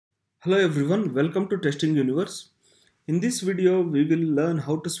Hello everyone, welcome to Testing Universe. In this video, we will learn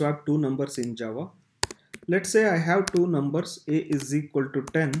how to swap two numbers in Java. Let's say I have two numbers, a is equal to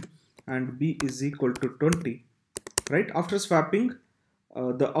 10 and b is equal to 20. Right? After swapping,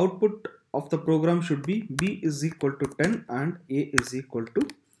 the output of the program should be b is equal to 10 and a is equal to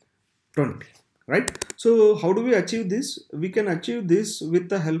 20. Right? So how do we achieve this? We can achieve this with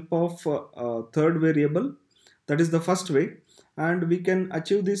the help of third variable. That is the first way, and we can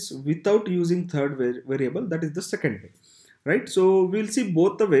achieve this without using third variable. That is the second way. Right? So we'll see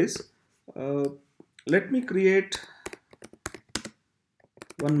both the ways. uh, Let me create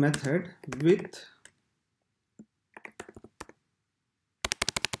one method with,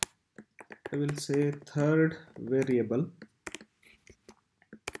 I will say, third variable.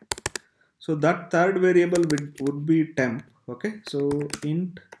 So that third variable would be temp. Okay, so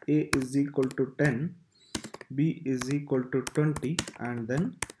int a is equal to 10, b is equal to 20, and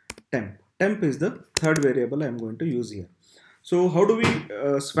then temp is the third variable I am going to use here. So how do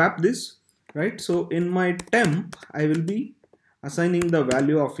we swap this? Right, so in my temp I will be assigning the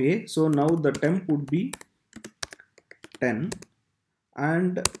value of a. So now the temp would be 10,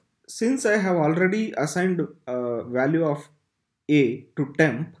 and since I have already assigned value of a to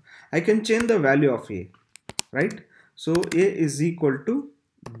temp, I can change the value of a. Right, so a is equal to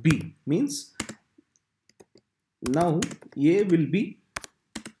b, means now a will be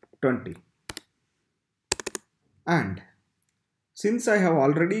 20, and since I have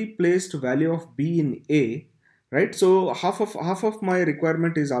already placed value of b in a, right, so half of my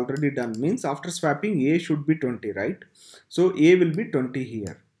requirement is already done, means after swapping a should be 20, right? So a will be 20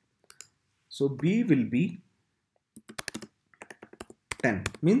 here, so b will be 10,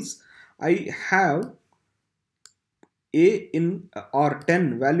 means I have a in or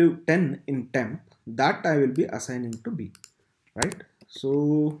 10 value 10 in temp, that I will be assigning to b. Right,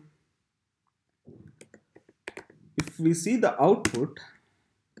 so if we see the output,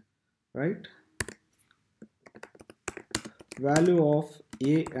 right, value of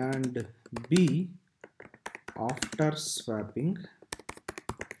a and b after swapping,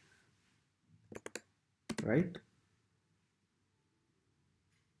 right,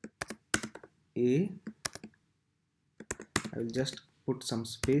 a, I will just put some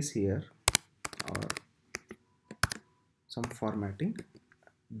space here or some formatting,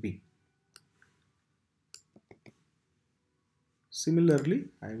 b. Similarly,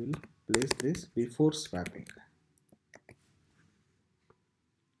 I will place this before swapping.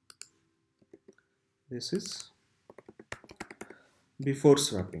 This is before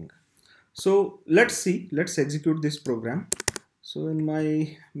swapping. So let's execute this program. So in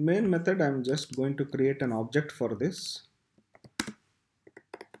my main method, I'm just going to create an object for this,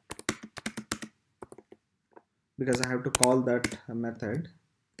 because I have to call that method.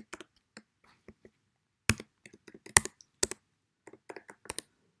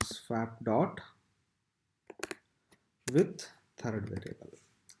 Swap dot with third variable.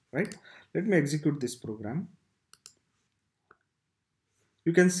 Right, let me execute this program.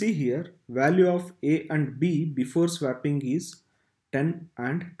 You can see here value of a and b before swapping is 10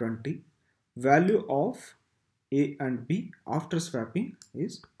 and 20. Value of a and b after swapping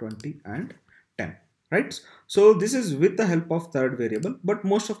is 20 and 10. Right, so this is with the help of third variable, but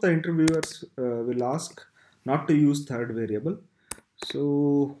most of the interviewers will ask not to use third variable.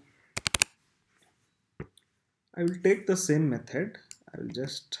 So I will take the same method. I will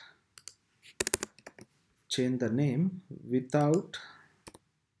just change the name without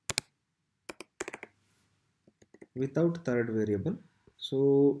third variable.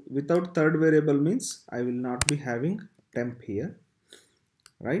 So without third variable means I will not be having temp here.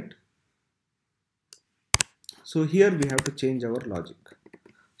 Right, so here we have to change our logic.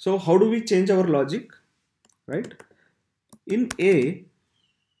 So how do we change our logic? Right, in a,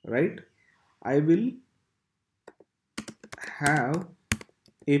 right, I will have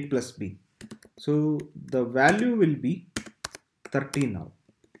a plus b, so the value will be 30 now.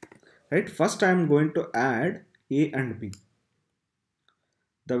 Right, first I am going to add a and b.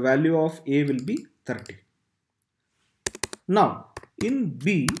 The value of a will be 30. Now in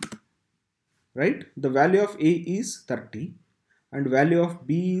b, right, the value of a is 30 and value of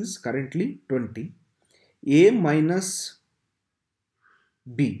b is currently 20. A minus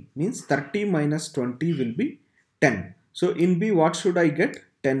b means 30 minus 20 will be 10. So in b, what should I get?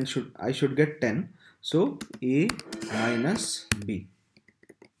 10 I should get 10. So a minus b.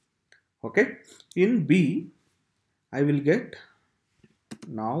 Okay, in b I will get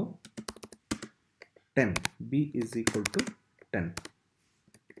now 10. B is equal to 10.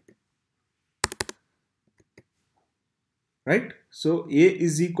 Right, So a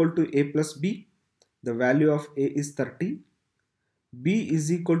is equal to a plus b. The value of a is 30. B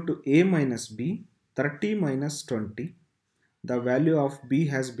is equal to a minus b. 30 minus 20. The value of b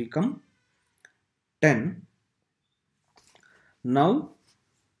has become 10. Now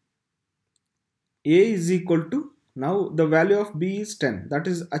a is equal to, now the value of b is 10, that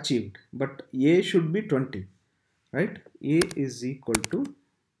is achieved, but a should be 20, right? A is equal to,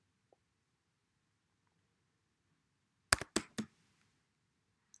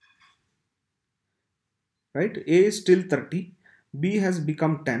 right, a is still 30, b has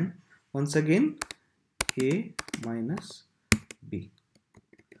become 10. Once again, a minus b.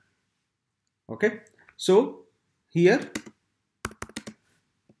 Okay, so here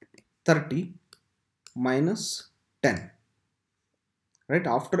 30 minus 10, right?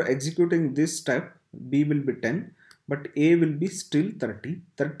 After executing this step, b will be 10, but a will be still 30.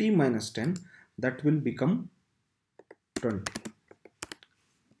 30 minus 10, that will become 20.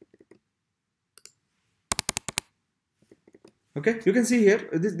 Okay, you can see here,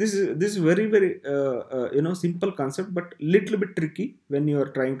 this is very simple concept, but little bit tricky when you are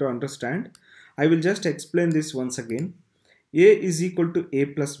trying to understand. I will just explain this once again. A is equal to a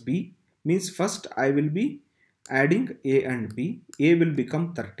plus b means first I will be adding a and b. A will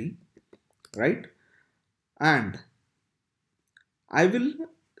become 30, right? And I will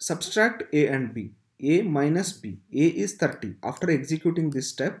subtract a and b. A minus b. A is 30. After executing this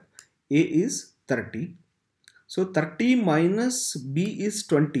step, a is 30. So 30 minus b is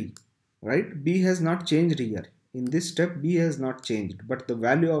 20, right? B has not changed here. In this step, b has not changed, but the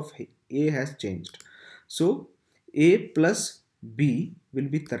value of a has changed. So a plus b will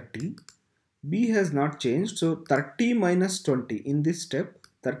be 30. B has not changed. So 30 minus 20 in this step,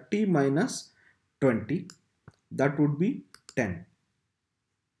 30 minus 20, that would be 10,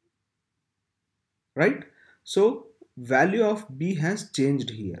 right? So value of b has changed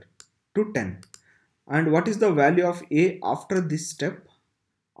here to 10. And what is the value of a after this step?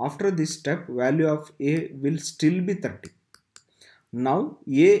 After this step, value of a will still be 30. Now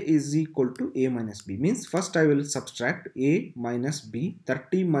a is equal to a minus b, means first I will subtract a minus b.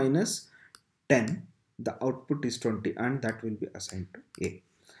 30 minus 10, the output is 20, and that will be assigned to a.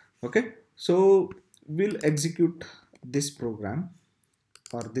 Okay, so we'll execute this program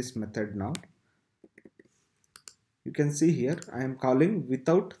or this method now. You can see here I am calling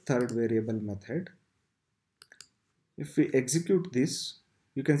without third variable method. If we execute this,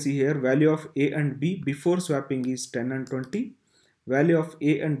 you can see here value of a and b before swapping is 10 and 20. Value of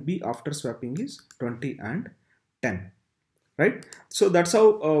a and b after swapping is 20 and 10, right? So that's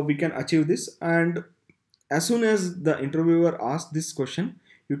how we can achieve this. And as soon as the interviewer asks this question,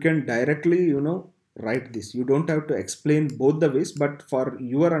 you can directly write this. You don't have to explain both the ways, but for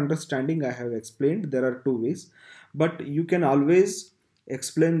your understanding I have explained there are two ways, but you can always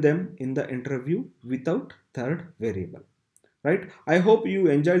explain them in the interview without third variable, right? I hope you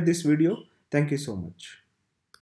enjoyed this video. Thank you so much.